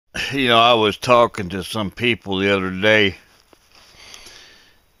I was talking to some people the other day,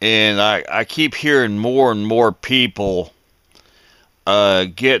 and I keep hearing more and more people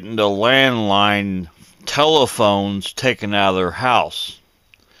getting the landline telephones taken out of their house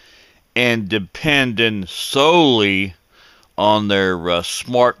and depending solely on their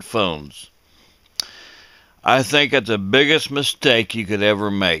smartphones. I think that's the biggest mistake you could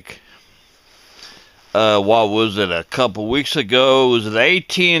ever make. What was it? A couple weeks ago, was it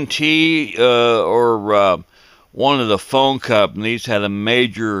AT&T or one of the phone companies had a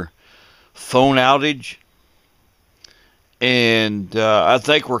major phone outage, and I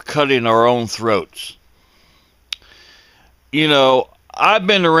think we're cutting our own throats. I've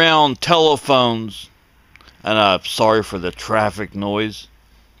been around telephones, and I'm sorry for the traffic noise.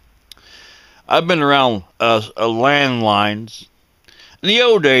 I've been around landlines. In the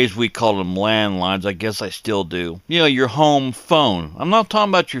old days, we called them landlines. I guess I still do. Your home phone. I'm not talking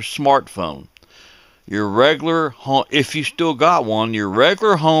about your smartphone. Your regular home, if you still got one, your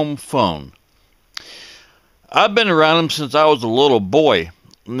regular home phone. I've been around them since I was a little boy.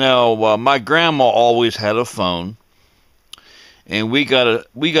 Now, my grandma always had a phone, and we got a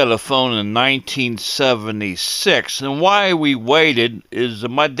phone in 1976. And why we waited is that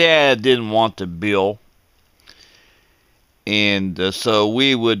my dad didn't want the bill. And so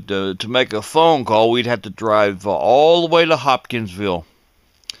we would, to make a phone call, we'd have to drive all the way to Hopkinsville.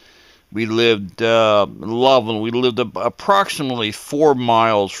 We lived in Loveland. We lived approximately 4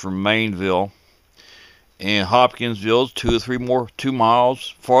 miles from Mainville. And Hopkinsville's 2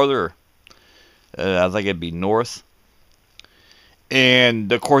 miles farther. I think it'd be north.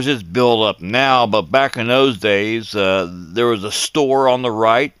 And, of course, it's built up now. But back in those days, there was a store on the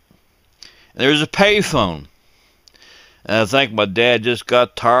right. And there was a payphone. And I think my dad just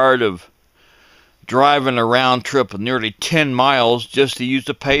got tired of driving a round trip of nearly 10 miles just to use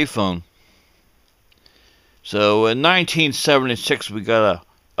the payphone. So in 1976, we got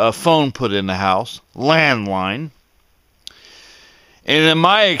a phone put in the house, landline. And in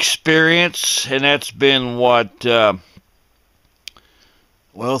my experience, and that's been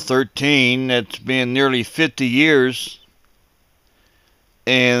 13, that's been nearly 50 years,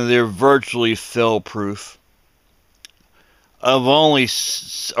 and they're virtually fail-proof.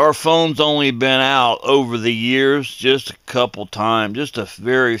 Our phone's only been out over the years just a couple times, just a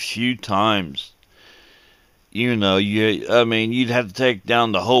very few times. You'd have to take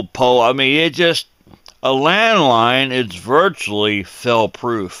down the whole pole. A landline is virtually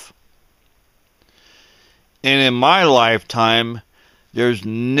fail-proof. And in my lifetime, there's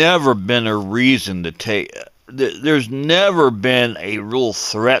never been a reason to there's never been a real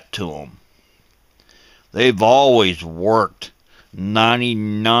threat to them. They've always worked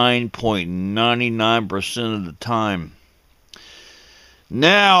 99.99% of the time.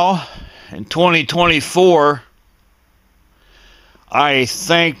 Now, in 2024, I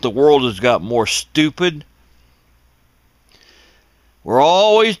think the world has got more stupid. We're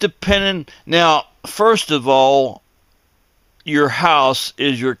always dependent. Now, first of all, your house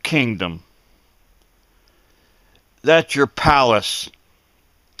is your kingdom. That's your palace.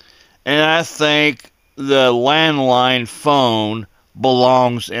 And I think the landline phone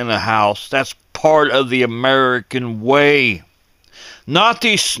belongs in a house. That's part of the American way. Not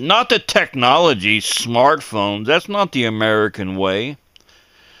the technology, smartphones. That's not the American way.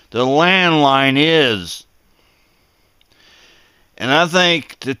 The landline is. And I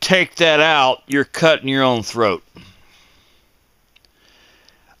think to take that out, you're cutting your own throat.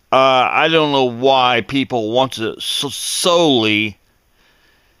 I don't know why people want to solely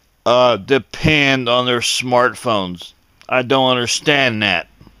depend on their smartphones. I don't understand that.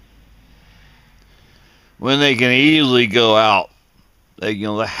 When they can easily go out,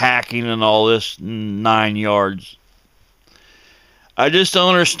 the hacking and all this 9 yards. I just don't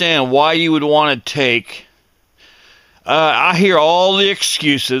understand why you would want to take. I hear all the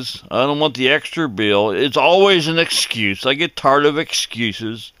excuses. I don't want the extra bill. It's always an excuse. I get tired of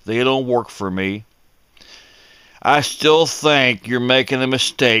excuses. They don't work for me. I still think you're making a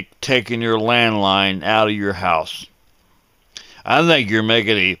mistake taking your landline out of your house. I think you're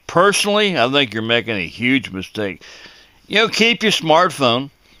making I think you're making a huge mistake. Keep your smartphone.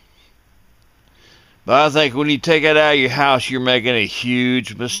 But I think when you take it out of your house, you're making a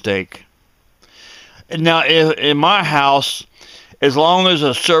huge mistake. And now, in my house, as long as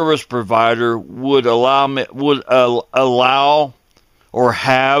a service provider would allow or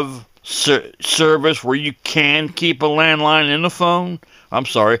have service where you can keep a landline in the phone.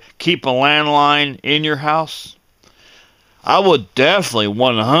 Keep a landline in your house. I would definitely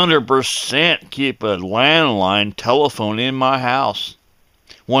 100% keep a landline telephone in my house.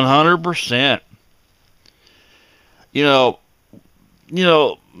 100%. You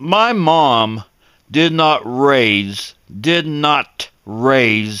know, my mom did not raise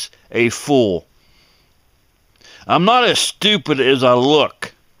a fool. I'm not as stupid as I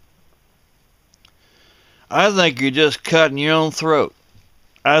look. I think you're just cutting your own throat.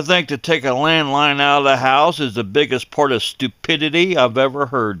 I think to take a landline out of the house is the biggest part of stupidity I've ever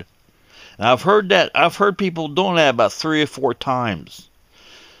heard. And I've heard people doing that about 3 or 4 times.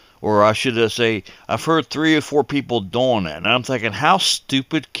 Or I should say, I've heard 3 or 4 people doing that. And I'm thinking, how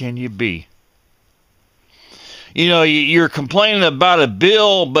stupid can you be? You're complaining about a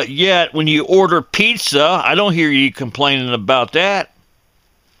bill, but yet when you order pizza, I don't hear you complaining about that.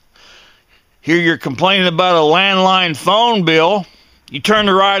 Here you're complaining about a landline phone bill. You turn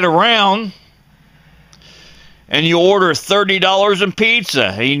the right around and you order $30 in pizza,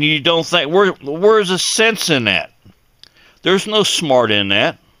 and you don't think, where's the sense in that? There's no smart in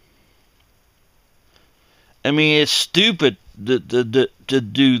that. I mean, it's stupid to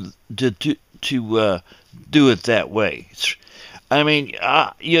do it that way.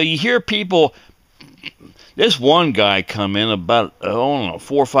 You hear people. This one guy come in about 4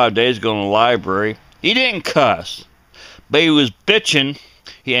 or 5 days ago in the library. He didn't cuss, but he was bitching.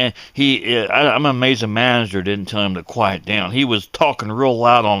 I'm amazed the manager didn't tell him to quiet down. He was talking real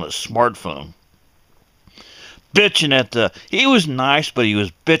loud on his smartphone, bitching he was nice, but he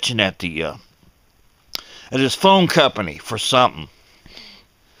was bitching at his phone company for something.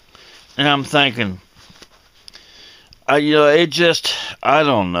 And I'm thinking, I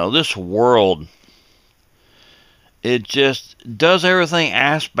don't know, this world, it just does everything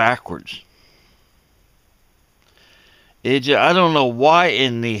ass backwards. I don't know why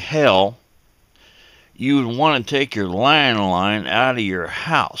in the hell you would want to take your landline out of your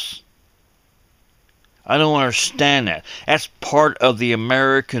house. I don't understand that. That's part of the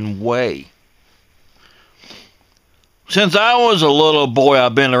American way. Since I was a little boy,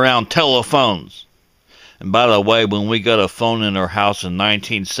 I've been around telephones. And by the way, when we got a phone in our house in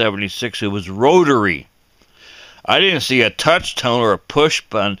 1976, it was rotary. I didn't see a touch tone or a push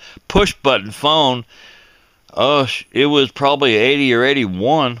button phone. It was probably 80 or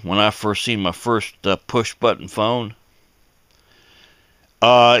 81 when I first seen my first push button phone.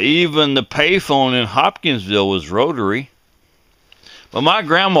 Even the payphone in Hopkinsville was rotary. But my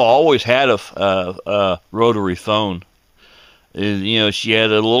grandma always had a rotary phone. She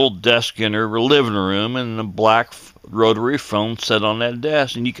had a little desk in her living room and a black rotary phone set on that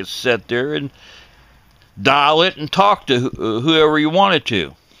desk, and you could sit there and dial it and talk to whoever you wanted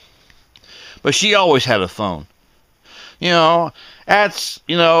to. But she always had a phone. That's,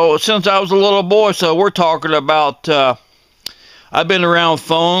 since I was a little boy, so we're talking about, I've been around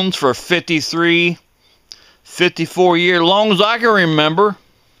phones for 53, 54 years, long as I can remember.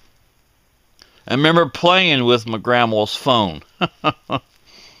 I remember playing with my grandma's phone.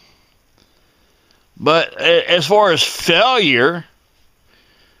 But as far as failure,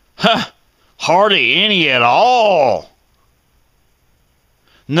 hardly any at all.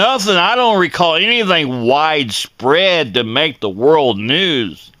 Nothing. I don't recall anything widespread to make the world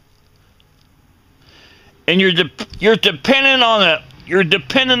news. And you're dependent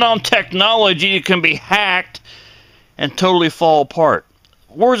on technology that can be hacked and totally fall apart.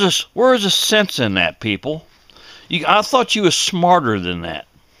 Where's the sense in that, people? I thought you were smarter than that.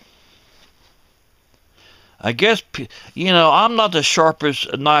 I guess, I'm not the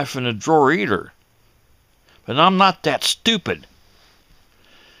sharpest knife in the drawer either. But I'm not that stupid.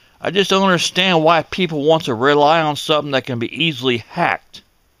 I just don't understand why people want to rely on something that can be easily hacked.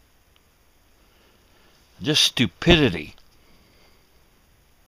 Just stupidity.